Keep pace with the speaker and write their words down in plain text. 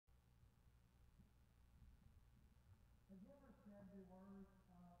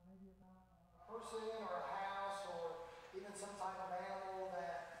person or a house or even some type of animal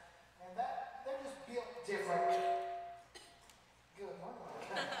that they're just built differently. Good morning.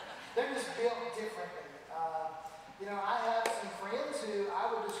 They're just built differently. I have some friends who I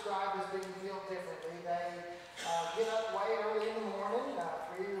would describe as being built differently. They get up way early in the morning,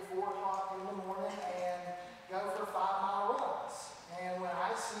 3 or 4 o'clock in the morning, and go for 5-mile runs. And when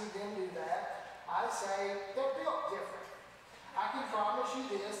I see them do that, I say they're built different. I can promise you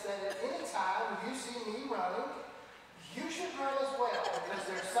this, that at any time you see me running, you should run as well, because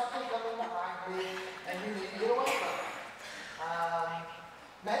there's something coming behind me and you need to get away from it.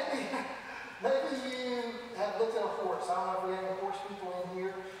 Maybe you have looked at a horse. I don't know if we have any horse people in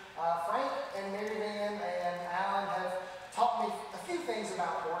here. Frank and Mary Ann and Alan have taught me a few things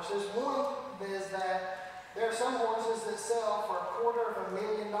about horses. One is that there are some horses that sell for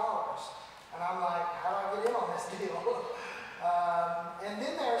 $250,000. And I'm like, how do I get in on this deal? And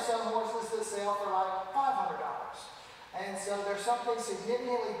then there are some horses that sell for like $500. And so there's something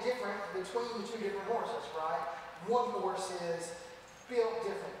significantly different between the two different horses, right? One horse is built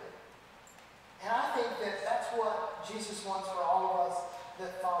differently. And I think that that's what Jesus wants for all of us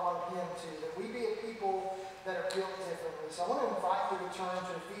that follow him too, that we be a people that are built differently. So I want to invite you to turn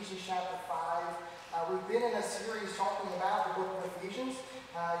to Ephesians chapter 5. We've been in a series talking about the book of Ephesians.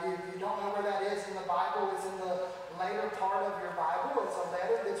 You don't know where that is in the Bible. It's in the later part of your Bible. It's a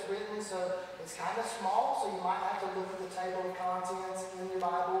letter that's written, so it's kind of small, so you might have to look at the table of contents in your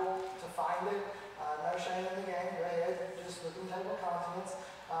Bible to find it. No shame in the game. Go ahead, just look in the table of contents.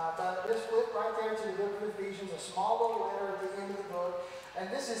 But just flip right there to the book of Ephesians, a small little letter at the end of the book.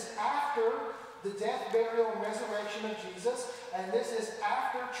 And this is after the death, burial, and resurrection of Jesus. And this is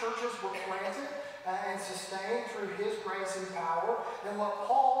after churches were planted and sustained through his grace and power. And what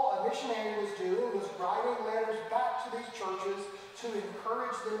Paul, a missionary, was doing was writing letters back to these churches to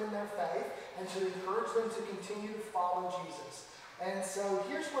encourage them in their faith and to encourage them to continue to follow Jesus. And so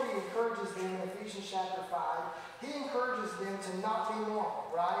here's what he encourages them in Ephesians chapter 5. He encourages them to not be normal,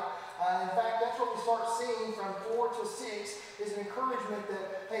 right? In fact, that's what we start seeing from 4 to 6 is an encouragement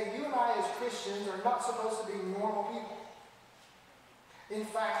that, hey, you and I as Christians are not supposed to be normal people. In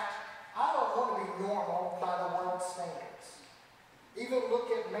fact, I don't want to be normal by the world's standards. Even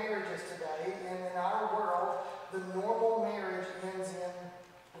look at marriages today, and in our world, the normal marriage ends in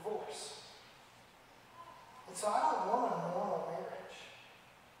divorce. And so I don't want a normal marriage.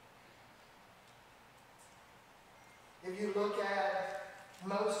 If you look at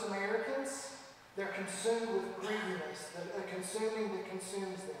most Americans, they're consumed with greediness, a consuming that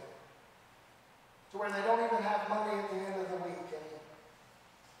consumes them. To where they don't even have money at the end of the week. And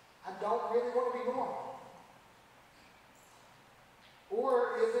I don't really want to be normal.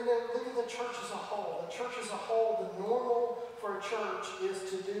 Or if you look at the church as a whole. The church as a whole, the normal for a church is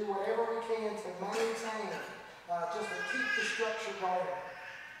to do whatever we can to maintain, just to keep the structure going.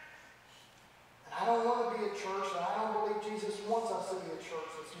 And I don't want to be a church, and I don't believe Jesus wants us to be a church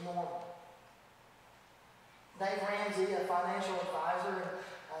that's normal. Dave Ramsey, a financial advisor,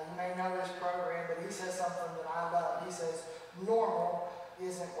 you may know this program, but he says something that I love. He says, normal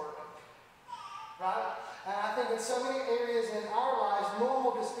isn't working. Right? And I think in so many areas in our lives,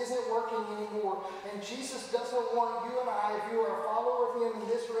 normal just isn't working anymore. And Jesus doesn't want you and I, if you are a follower of him in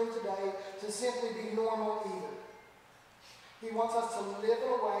this room today, to simply be normal either. He wants us to live in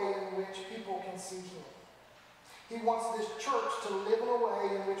a way in which people can see him. He wants this church to live in a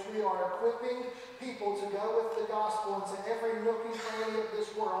way in which we are equipping people to go with the gospel into every nook and cranny of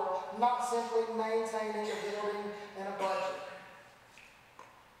this world, not simply maintaining a building and a budget.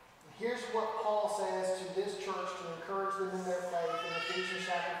 Here's what Paul says to this church to encourage them in their faith in Ephesians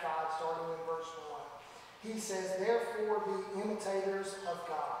chapter 5, starting in verse 1. He says, therefore be imitators of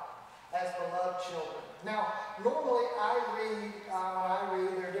God as beloved children. Now, normally when I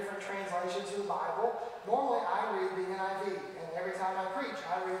read, there are different translations of the Bible. Normally I read the NIV, and every time I preach,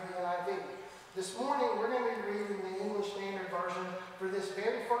 I read the NIV. This morning, we're going to be reading the English Standard Version for this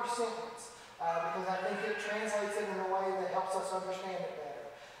very first sentence, because I think it translates it in a way that helps us understand it better.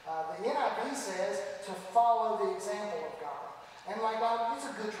 The NIV says to follow the example of God. And it's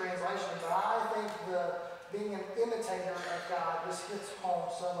a good translation, but I think being an imitator of God just hits home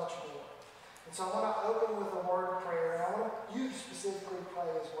so much more. And so I want to open with a word of prayer, and I want you to specifically pray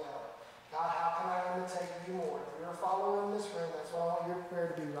as well. God, how can I imitate you more? If you're a follower in this room, that's what I want your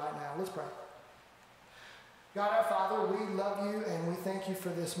prayer to be right now. Let's pray. God, our Father, we love you, and we thank you for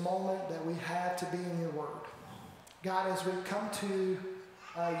this moment that we have to be in your word. God, as we come to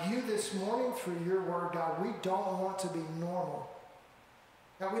you this morning through your word, God, we don't want to be normal.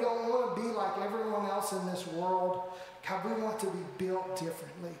 God, we don't want to be like everyone else in this world. God, we want to be built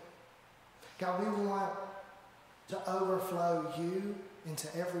differently. God, we want to overflow you into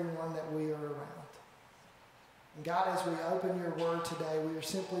everyone that we are around. And God, as we open your word today, we are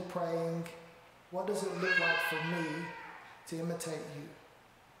simply praying, what does it look like for me to imitate you?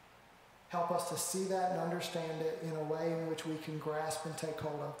 Help us to see that and understand it in a way in which we can grasp and take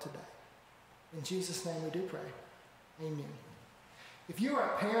hold of today. In Jesus' name we do pray. Amen. If you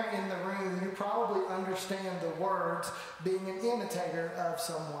are a parent in the room, you probably understand the words being an imitator of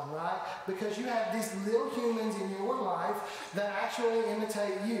someone, right? Because you have these little humans in your life that actually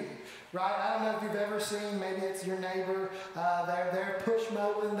imitate you, right? I don't know if you've ever seen, maybe it's your neighbor, they're push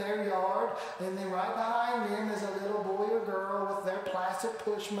mowing their yard, and then right behind them is a little boy or girl with their plastic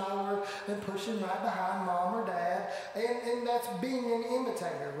push mower and pushing right behind mom or dad, and that's being an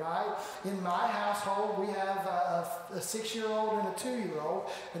imitator, right? In my household, we have a 6-year-old and a 2-year-old,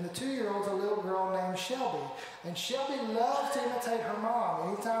 and the 2-year-old's a little girl named Shelby, and Shelby loves to imitate her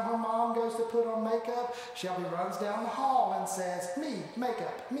mom. Anytime her mom goes to put on makeup, Shelby runs down the hall and says, me,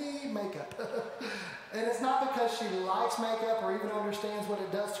 makeup, me, makeup. And it's not because she likes makeup or even understands what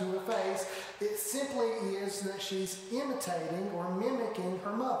it does to her face. It simply is that she's imitating or mimicking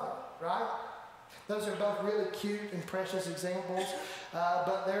her mother, right? Those are both really cute and precious examples,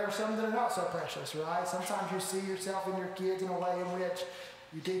 but there are some that are not so precious, right? Sometimes you see yourself and your kids in a way in which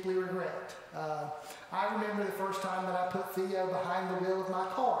you deeply regret. I remember the first time that I put Theo behind the wheel of my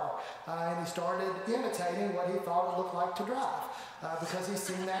car, and he started imitating what he thought it looked like to drive, because he's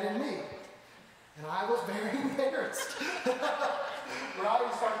seen that in me. And I was very embarrassed. Right?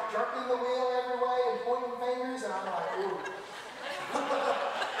 He started jerking the wheel every way and pointing fingers, and I'm like, ooh.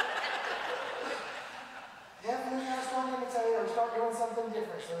 Yeah, you gotta start imitating or start doing something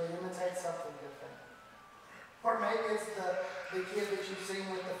different, so you imitate something different. Or maybe it's the kid that you've seen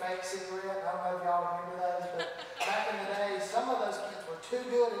with the fake cigarette. I don't know if y'all remember those, but back in the day, some of those kids were too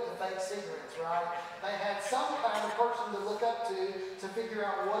good at the fake cigarettes, right? They had some kind of person to look up to figure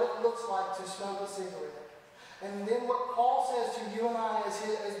out what it looks like to smoke a cigarette. And then what Paul says to you and I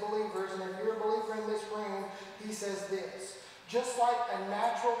as believers, and if you're a believer in this room, he says this: just like a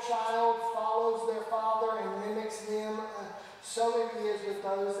natural child follows their father and mimics them, so it is with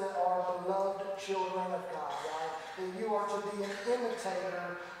those that are beloved children of God, right? That you are to be an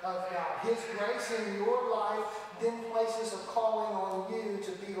imitator of God. His grace in your life then places a calling on you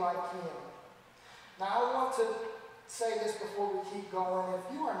to be like him. Now I want to say this before we keep going.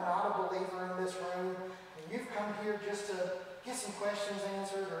 If you are not a believer in this room, and you've come here just to get some questions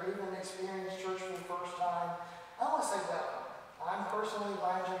answered or even experience church for the first time, I want to say welcome. I'm personally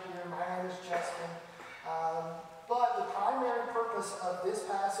Elijah here. My name is Justin. But the primary purpose of this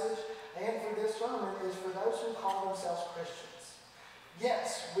passage and for this sermon is for those who call themselves Christians.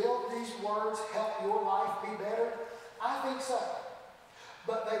 Yes, will these words help your life be better? I think so.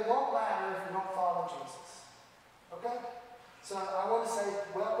 But they won't matter if you don't follow Jesus. Okay? So I want to say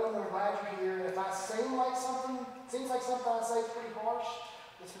welcome. We're glad you're here. If I seems like something I say is pretty harsh,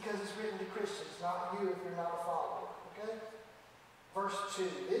 it's because it's written to Christians, not you if you're not a follower. Okay? Verse 2.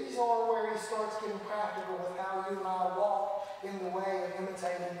 These are where he starts getting practical with how you and I walk in the way of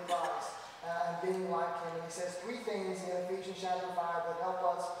imitating Christ and being like him. And he says 3 things in Ephesians chapter 5 that help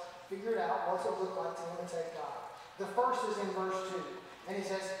us figure out what it looks like to imitate God. The first is in verse 2. And he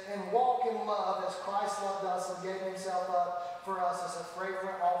says, and walk in love as Christ loved us and gave himself up for us as a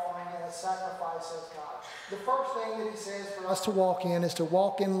fragrant offering and a sacrifice of God. The first thing that he says for us to walk in is to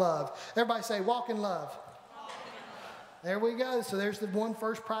walk in love. Everybody say, walk in love. There we go. So there's the one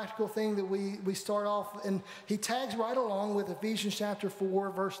first practical thing that we start off. And he tags right along with Ephesians chapter 4,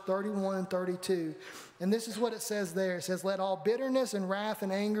 verse 31 and 32. And this is what it says there. It says, let all bitterness and wrath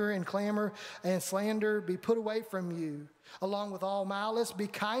and anger and clamor and slander be put away from you. Along with all malice, be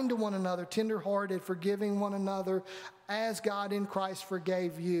kind to one another, tenderhearted, forgiving one another, as God in Christ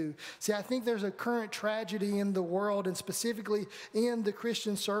forgave you. See, I think there's a current tragedy in the world, and specifically in the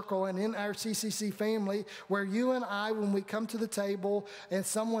Christian circle and in our CCC family, where you and I, when we come to the table and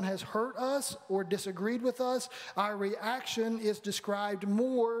someone has hurt us or disagreed with us, our reaction is described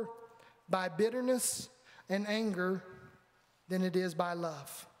more by bitterness and anger than it is by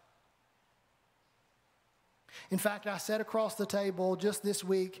love. In fact, I sat across the table just this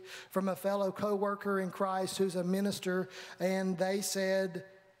week from a fellow co-worker in Christ who's a minister, and they said,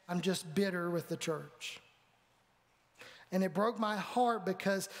 I'm just bitter with the church. And it broke my heart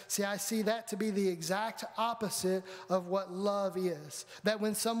because, see, I see that to be the exact opposite of what love is. That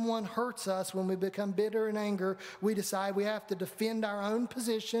when someone hurts us, when we become bitter and angry, we decide we have to defend our own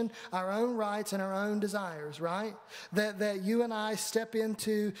position, our own rights, and our own desires, right? That you and I step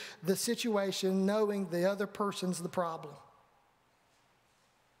into the situation knowing the other person's the problem.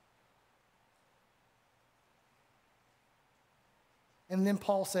 And then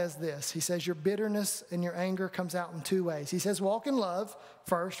Paul says this. He says your bitterness and your anger comes out in two ways. He says walk in love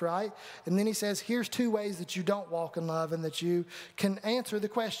first, right? And then he says here's two ways that you don't walk in love and that you can answer the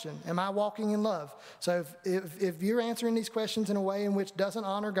question, am I walking in love? So if you're answering these questions in a way in which doesn't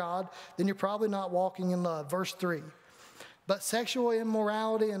honor God, then you're probably not walking in love. Verse 3. But sexual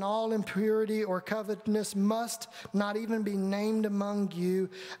immorality and all impurity or covetousness must not even be named among you,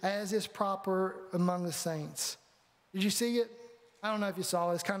 as is proper among the saints. Did you see it? I don't know if you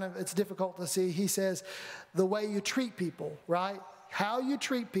saw it. It's difficult to see. He says the way you treat people, right? How you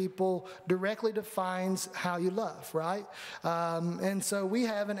treat people directly defines how you love, right? And so we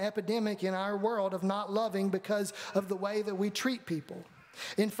have an epidemic in our world of not loving because of the way that we treat people.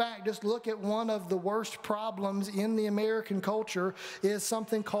 In fact, just look at one of the worst problems in the American culture is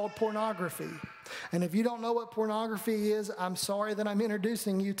something called pornography. And if you don't know what pornography is, I'm sorry that I'm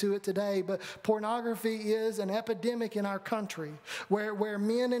introducing you to it today, but pornography is an epidemic in our country where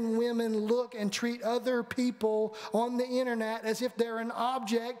men and women look and treat other people on the internet as if they're an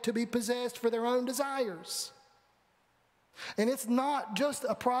object to be possessed for their own desires. And it's not just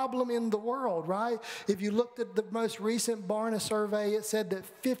a problem in the world, right? If you looked at the most recent Barna survey, it said that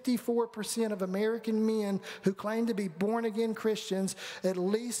 54% of American men who claim to be born-again Christians at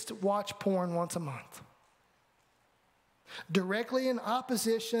least watch porn once a month. Directly in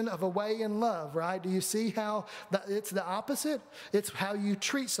opposition of a way in love, right? Do you see how it's the opposite? It's how you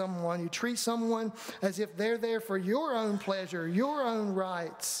treat someone. You treat someone as if they're there for your own pleasure, your own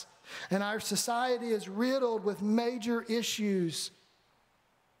rights. And our society is riddled with major issues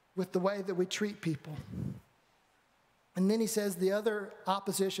with the way that we treat people. And then he says the other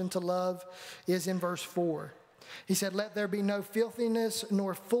opposition to love is in verse 4. He said, let there be no filthiness,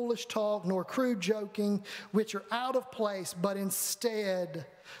 nor foolish talk, nor crude joking, which are out of place, but instead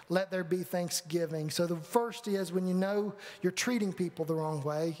let there be thanksgiving. So the first is when you know you're treating people the wrong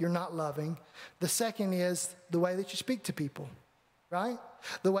way, you're not loving. The second is the way that you speak to people. Right?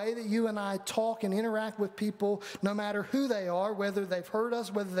 The way that you and I talk and interact with people, no matter who they are, whether they've hurt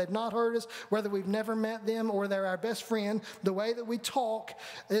us, whether they've not hurt us, whether we've never met them or they're our best friend, the way that we talk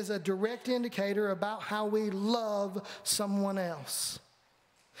is a direct indicator about how we love someone else.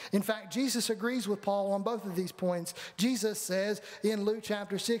 In fact, Jesus agrees with Paul on both of these points. Jesus says in Luke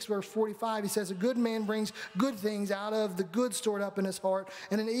chapter 6, verse 45, he says, a good man brings good things out of the good stored up in his heart,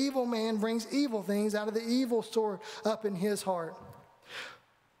 and an evil man brings evil things out of the evil stored up in his heart.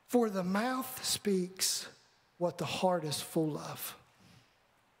 For the mouth speaks what the heart is full of.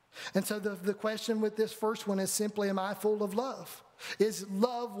 And so the question with this first one is simply, am I full of love? Is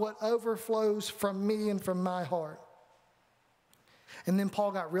love what overflows from me and from my heart? And then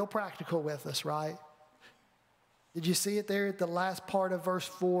Paul got real practical with us, right? Did you see it there at the last part of verse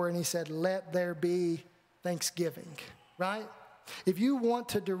 4? And he said, let there be thanksgiving, right? If you want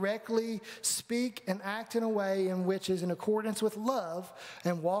to directly speak and act in a way in which is in accordance with love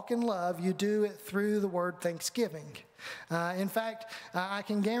and walk in love, you do it through the word thanksgiving. In fact, I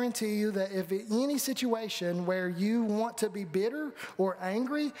can guarantee you that if in any situation where you want to be bitter or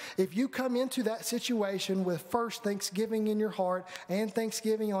angry, if you come into that situation with first thanksgiving in your heart and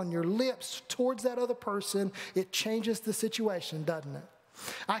thanksgiving on your lips towards that other person, it changes the situation, doesn't it?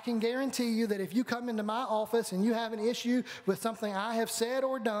 I can guarantee you that if you come into my office and you have an issue with something I have said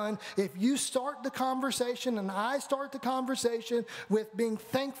or done, if you start the conversation and I start the conversation with being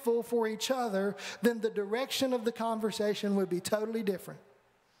thankful for each other, then the direction of the conversation would be totally different.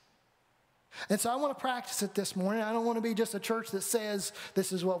 And so I want to practice it this morning. I don't want to be just a church that says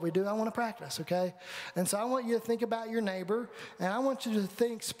this is what we do. I want to practice, okay? And so I want you to think about your neighbor, and I want you to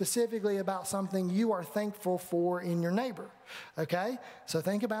think specifically about something you are thankful for in your neighbor, okay? So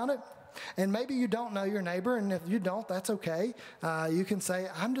think about it. And maybe you don't know your neighbor, and if you don't, that's okay. You can say,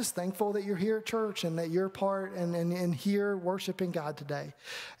 I'm just thankful that you're here at church and that you're part and here worshiping God today.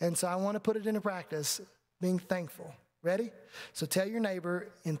 And so I want to put it into practice, being thankful. Ready? So tell your neighbor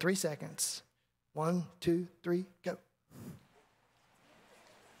in 3 seconds. 1, 2, 3, go.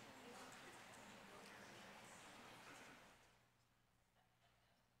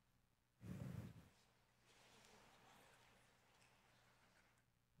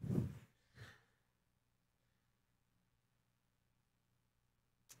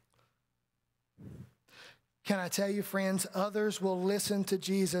 Can I tell you, friends, others will listen to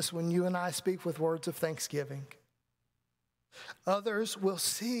Jesus when you and I speak with words of thanksgiving. Others will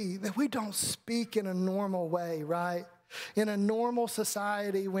see that we don't speak in a normal way, right? In a normal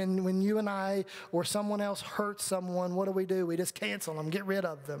society, when you and I or someone else hurts someone, what do? We just cancel them, get rid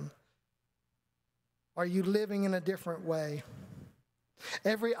of them. Are you living in a different way?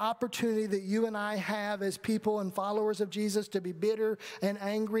 Every opportunity that you and I have as people and followers of Jesus to be bitter and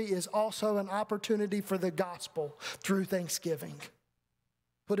angry is also an opportunity for the gospel through thanksgiving.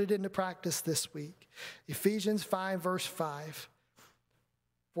 Put it into practice this week. Ephesians 5, verse 5.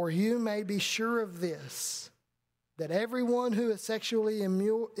 For you may be sure of this, that everyone who is sexually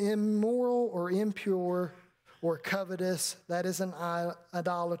immoral or impure or covetous, that is an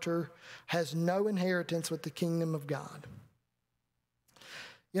idolater, has no inheritance with the kingdom of God.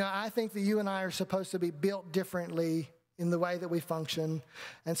 I think that you and I are supposed to be built differently in the way that we function.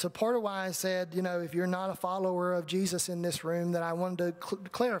 And so part of why I said, if you're not a follower of Jesus in this room, that I wanted to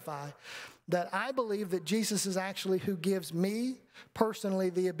clarify that I believe that Jesus is actually who gives me personally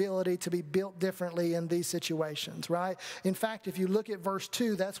the ability to be built differently in these situations, right? In fact, if you look at verse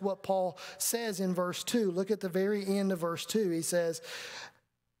 2, that's what Paul says in verse 2. Look at the very end of verse 2. He says,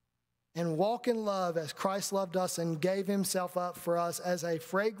 and walk in love as Christ loved us and gave himself up for us as a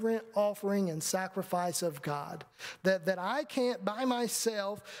fragrant offering and sacrifice of God. That I can't by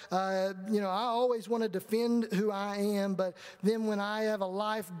myself, I always want to defend who I am, but then when I have a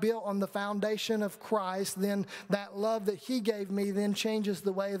life built on the foundation of Christ, then that love that he gave me then changes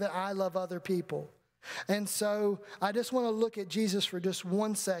the way that I love other people. And so I just want to look at Jesus for just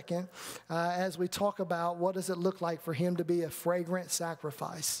 1 second as we talk about what does it look like for him to be a fragrant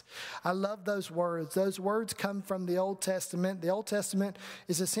sacrifice. I love those words. Those words come from the Old Testament. The Old Testament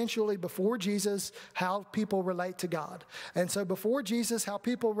is essentially before Jesus, how people relate to God. And so before Jesus, how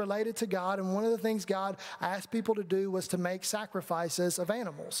people related to God, and one of the things God asked people to do was to make sacrifices of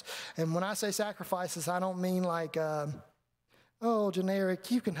animals. And when I say sacrifices, I don't mean like generic,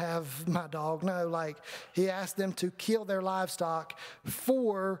 you can have my dog. No, he asked them to kill their livestock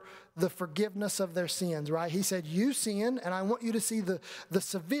for the forgiveness of their sins, right? He said, you sin, and I want you to see the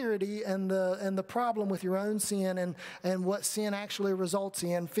severity and the problem with your own sin and what sin actually results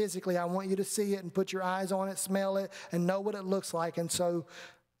in physically. I want you to see it and put your eyes on it, smell it, and know what it looks like. And so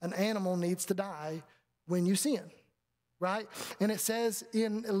an animal needs to die when you sin. Right? And it says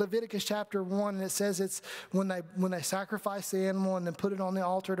in Leviticus chapter 1, and it says it's when they sacrifice the animal and then put it on the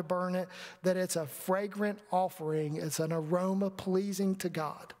altar to burn it, that it's a fragrant offering. It's an aroma pleasing to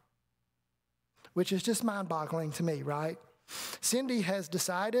God, which is just mind-boggling to me, right? Cindy has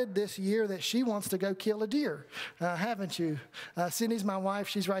decided this year that she wants to go kill a deer, haven't you? Cindy's my wife.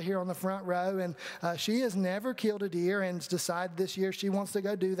 She's right here on the front row, and she has never killed a deer and has decided this year she wants to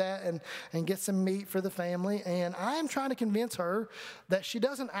go do that and get some meat for the family. And I am trying to convince her that she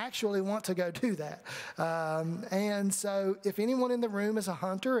doesn't actually want to go do that. And so if anyone in the room is a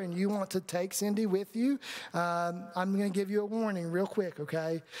hunter and you want to take Cindy with you, I'm going to give you a warning real quick,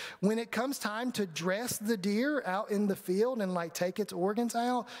 okay? When it comes time to dress the deer out in the field and take its organs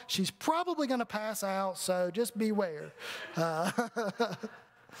out, she's probably going to pass out, so just beware. And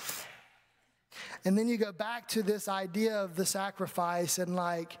then you go back to this idea of the sacrifice, and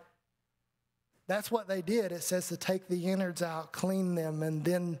that's what they did. It says to take the innards out, clean them, and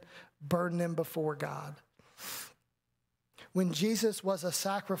then burn them before God. When Jesus was a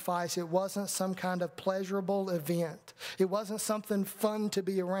sacrifice, it wasn't some kind of pleasurable event. It wasn't something fun to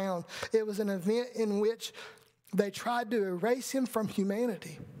be around. It was an event in which they tried to erase him from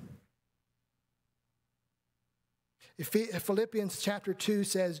humanity. Philippians chapter 2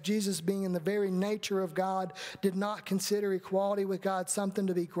 says, Jesus, being in the very nature of God, did not consider equality with God something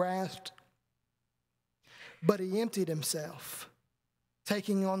to be grasped, but he emptied himself,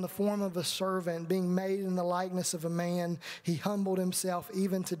 taking on the form of a servant, being made in the likeness of a man. He humbled himself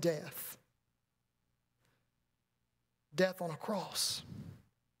even to death. Death on a cross.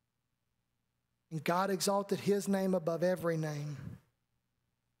 And God exalted his name above every name,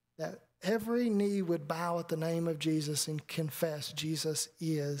 that every knee would bow at the name of Jesus and confess Jesus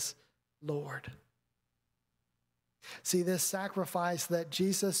is Lord. See, this sacrifice that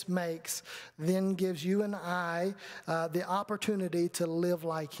Jesus makes then gives you and I the opportunity to live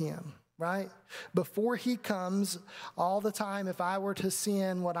like him. Right? Before he comes, all the time, if I were to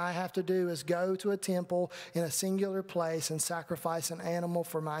sin, what I have to do is go to a temple in a singular place and sacrifice an animal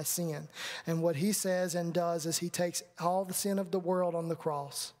for my sin. And what he says and does is he takes all the sin of the world on the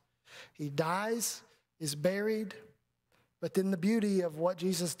cross. He dies, is buried, but then the beauty of what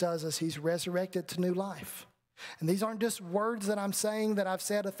Jesus does is he's resurrected to new life. And these aren't just words that I'm saying that I've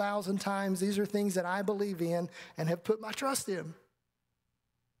said 1,000 times. These are things that I believe in and have put my trust in.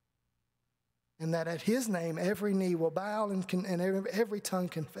 And that at his name, every knee will bow and every tongue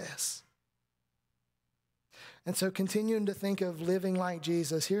confess. And so continuing to think of living like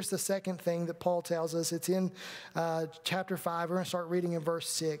Jesus, here's the second thing that Paul tells us. It's in chapter 5. We're going to start reading in verse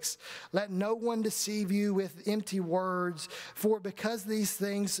 6. Let no one deceive you with empty words, for because these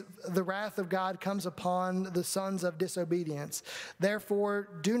things, the wrath of God comes upon the sons of disobedience. Therefore,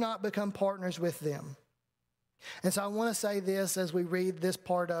 do not become partners with them. And so I want to say this as we read this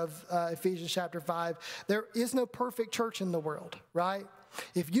part of Ephesians chapter 5. There is no perfect church in the world, right?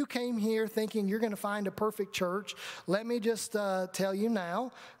 If you came here thinking you're going to find a perfect church, let me just tell you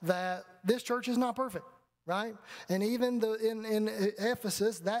now that this church is not perfect, right? And even in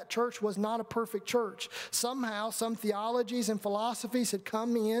Ephesus, that church was not a perfect church. Somehow, some theologies and philosophies had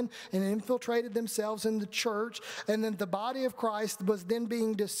come in and infiltrated themselves in the church, and then the body of Christ was then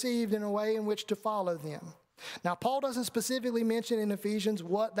being deceived in a way in which to follow them. Now, Paul doesn't specifically mention in Ephesians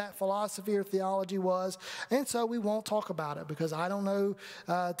what that philosophy or theology was, and so we won't talk about it because I don't know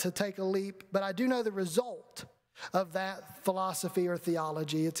to take a leap, but I do know the result of that philosophy or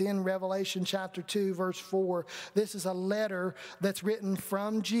theology. It's in Revelation chapter 2, verse 4. This is a letter that's written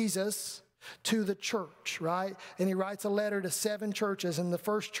from Jesus to the church, right? And he writes a letter to 7 churches, and the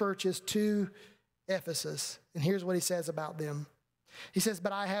first church is to Ephesus. And here's what he says about them. He says,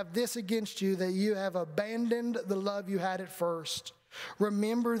 but I have this against you, that you have abandoned the love you had at first.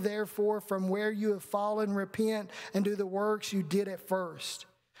 Remember, therefore, from where you have fallen, repent and do the works you did at first.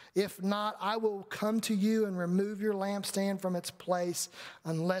 If not, I will come to you and remove your lampstand from its place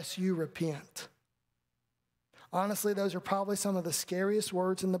unless you repent. Honestly, those are probably some of the scariest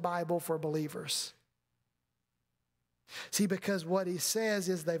words in the Bible for believers. See, because what he says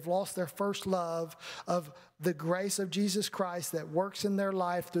is they've lost their first love of the grace of Jesus Christ that works in their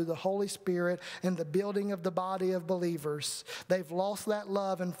life through the Holy Spirit and the building of the body of believers. They've lost that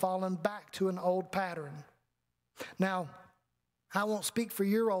love and fallen back to an old pattern. Now, I won't speak for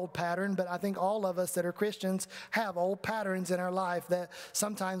your old pattern, but I think all of us that are Christians have old patterns in our life that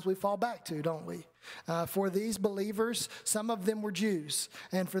sometimes we fall back to, don't we? For these believers, some of them were Jews.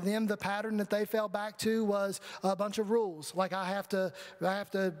 And for them, the pattern that they fell back to was a bunch of rules. Like I have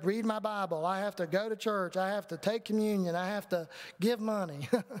to read my Bible. I have to go to church. I have to take communion. I have to give money.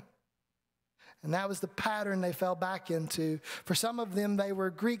 And that was the pattern they fell back into. For some of them, they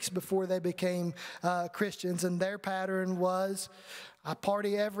were Greeks before they became Christians, and their pattern was, I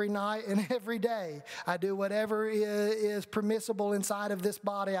party every night and every day. I do whatever is permissible inside of this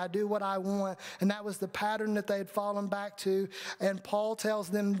body. I do what I want. And that was the pattern that they had fallen back to. And Paul tells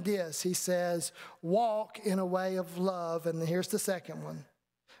them this. He says, walk in a way of love. And here's the second one.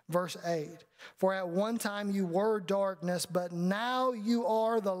 Verse 8, for at one time you were darkness, but now you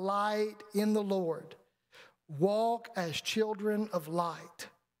are the light in the Lord. Walk as children of light.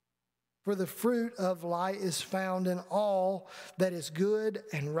 For the fruit of light is found in all that is good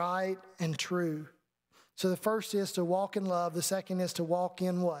and right and true. So the first is to walk in love. The second is to walk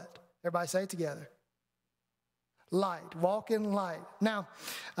in what? Everybody say it together. Light. Walk in light. Now,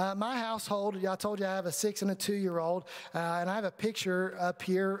 my household, I told you I have a 6 and a 2-year-old, and I have a picture up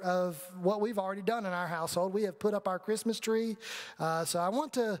here of what we've already done in our household. We have put up our Christmas tree. So I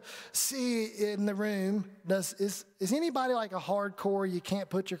want to see in the room, is anybody like a hardcore, you can't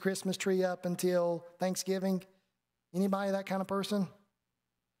put your Christmas tree up until Thanksgiving? Anybody that kind of person?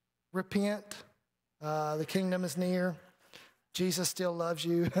 Repent. The kingdom is near. Jesus still loves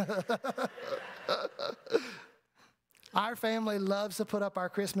you. Our family loves to put up our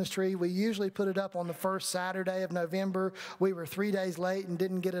Christmas tree. We usually put it up on the first Saturday of November. We were 3 days late and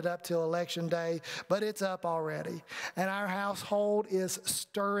didn't get it up till Election Day, but it's up already. And our household is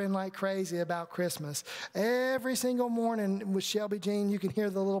stirring like crazy about Christmas. Every single morning with Shelby Jean, you can hear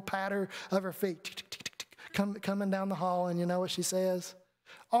the little patter of her feet coming down the hall, and you know what she says?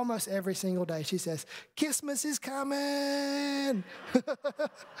 Almost every single day she says, Christmas is coming.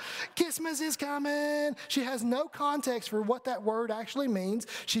 Christmas is coming. She has no context for what that word actually means.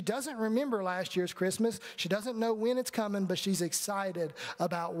 She doesn't remember last year's Christmas. She doesn't know when it's coming, but she's excited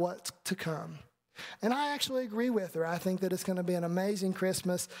about what's to come. And I actually agree with her. I think that it's going to be an amazing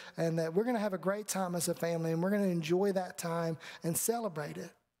Christmas and that we're going to have a great time as a family and we're going to enjoy that time and celebrate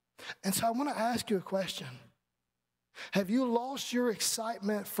it. And so I want to ask you a question. Have you lost your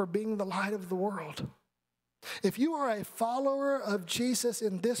excitement for being the light of the world? If you are a follower of Jesus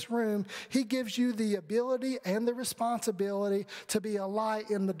in this room, he gives you the ability and the responsibility to be a light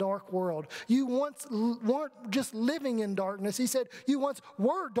in the dark world. You once weren't just living in darkness. He said you once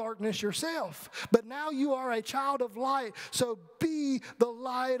were darkness yourself, but now you are a child of light. So be the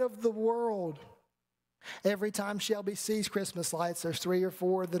light of the world. Every time Shelby sees Christmas lights, there's 3 or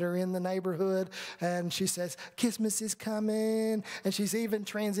 4 that are in the neighborhood, and she says, Christmas is coming. And she's even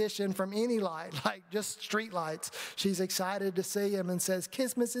transitioned from any light, like just street lights. She's excited to see them and says,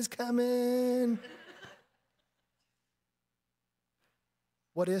 Christmas is coming.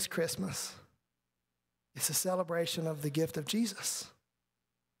 What is Christmas? It's a celebration of the gift of Jesus.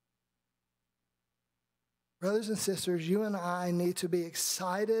 Brothers and sisters, you and I need to be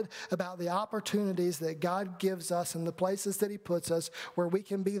excited about the opportunities that God gives us and the places that he puts us where we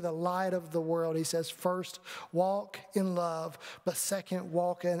can be the light of the world. He says, first, walk in love, but second,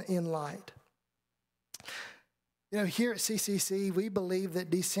 walk in light. You know, here at CCC, we believe that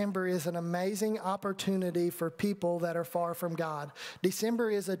December is an amazing opportunity for people that are far from God. December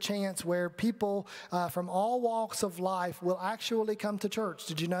is a chance where people from all walks of life will actually come to church.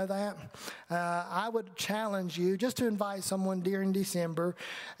 Did you know that? I would challenge you just to invite someone during December,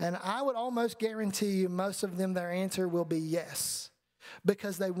 and I would almost guarantee you most of them, their answer will be yes.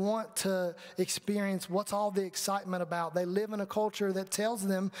 Because they want to experience what's all the excitement about. They live in a culture that tells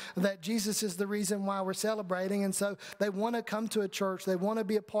them that Jesus is the reason why we're celebrating. And so they want to come to a church. They want to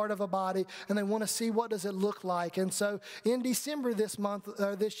be a part of a body. And they want to see what does it look like. And so in December this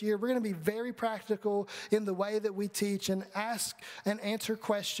year, we're going to be very practical in the way that we teach and ask and answer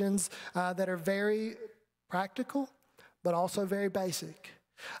questions that are very practical, but also very basic.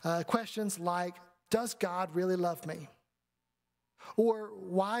 Questions like, does God really love me? Or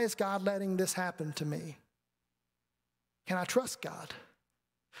why is God letting this happen to me? Can I trust God?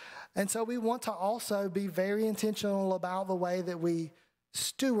 And so we want to also be very intentional about the way that we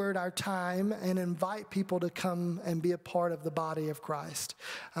steward our time and invite people to come and be a part of the body of Christ.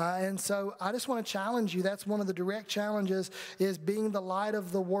 And so I just want to challenge you. That's one of the direct challenges, is being the light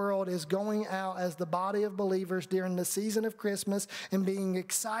of the world, is going out as the body of believers during the season of Christmas and being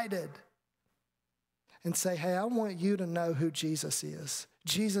excited. And say, hey, I want you to know who Jesus is.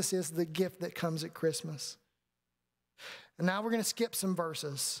 Jesus is the gift that comes at Christmas. And now we're going to skip some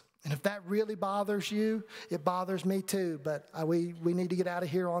verses. And if that really bothers you, it bothers me too. But we need to get out of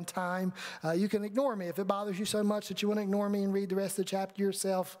here on time. You can ignore me. If it bothers you so much that you want to ignore me and read the rest of the chapter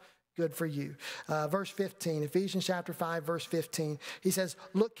yourself, good for you. Verse 15, Ephesians chapter 5, verse 15. He says,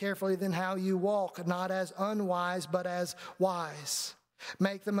 look carefully then how you walk, not as unwise, but as wise.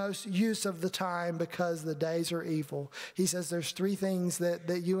 Make the most use of the time because the days are evil. He says there's 3 things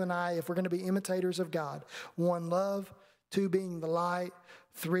that you and I, if we're going to be imitators of God. 1, love. 2, being the light.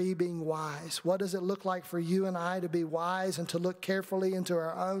 3, being wise. What does it look like for you and I to be wise and to look carefully into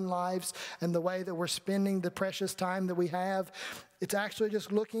our own lives and the way that we're spending the precious time that we have? It's actually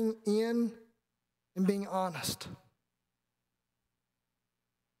just looking in and being honest.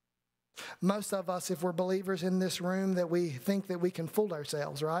 Most of us, if we're believers in this room, that we think that we can fool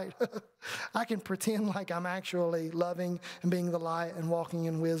ourselves, right? I can pretend like I'm actually loving and being the light and walking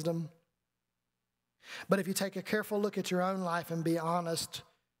in wisdom. But if you take a careful look at your own life and be honest,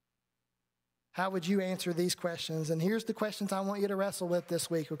 how would you answer these questions? And here's the questions I want you to wrestle with this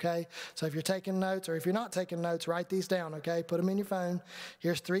week, okay? So if you're taking notes, or if you're not taking notes, write these down, okay? Put them in your phone.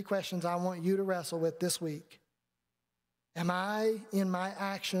 Here's 3 questions I want you to wrestle with this week. Am I, in my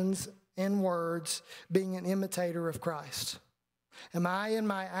actions and words, being an imitator of Christ? Am I, in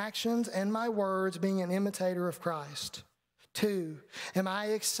my actions and my words, being an imitator of Christ? 2, am I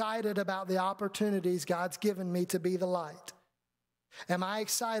excited about the opportunities God's given me to be the light? Am I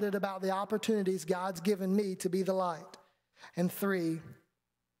excited about the opportunities God's given me to be the light? And 3,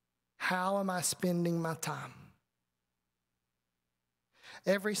 how am I spending my time?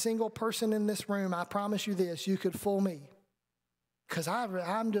 Every single person in this room, I promise you this, you could fool me. Because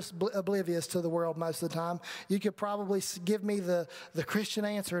I'm just oblivious to the world most of the time. You could probably give me the Christian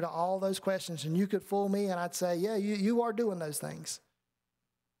answer to all those questions, and you could fool me, and I'd say, yeah, you are doing those things.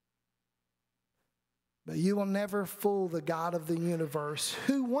 But you will never fool the God of the universe,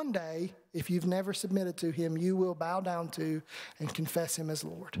 who one day, if you've never submitted to him, you will bow down to and confess him as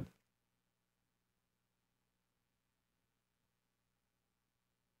Lord.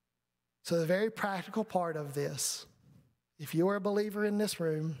 So the very practical part of this, if you're a believer in this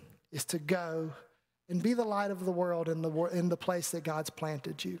room, is to go and be the light of the world in the place that God's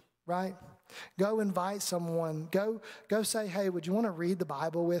planted you, right? Go invite someone. Go say, hey, would you want to read the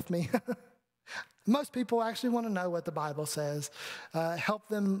Bible with me? Most people actually want to know what the Bible says. Help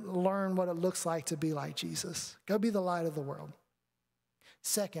them learn what it looks like to be like Jesus. Go be the light of the world.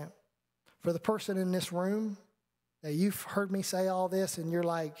 Second, for the person in this room, that you've heard me say all this and you're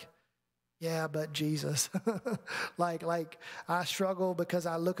like, Yeah, but Jesus. like I struggle because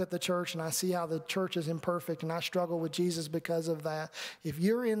I look at the church and I see how the church is imperfect, and I struggle with Jesus because of that. If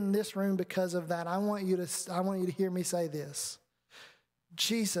you're in this room because of that, I want you to hear me say this.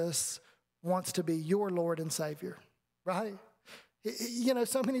 Jesus wants to be your Lord and Savior, right? You know,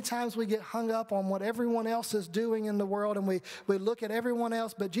 so many times we get hung up on what everyone else is doing in the world, and we look at everyone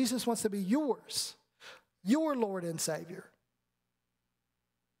else, but Jesus wants to be yours, your Lord and Savior.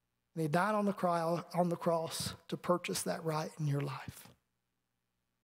 And he died on the cross to purchase that right in your life.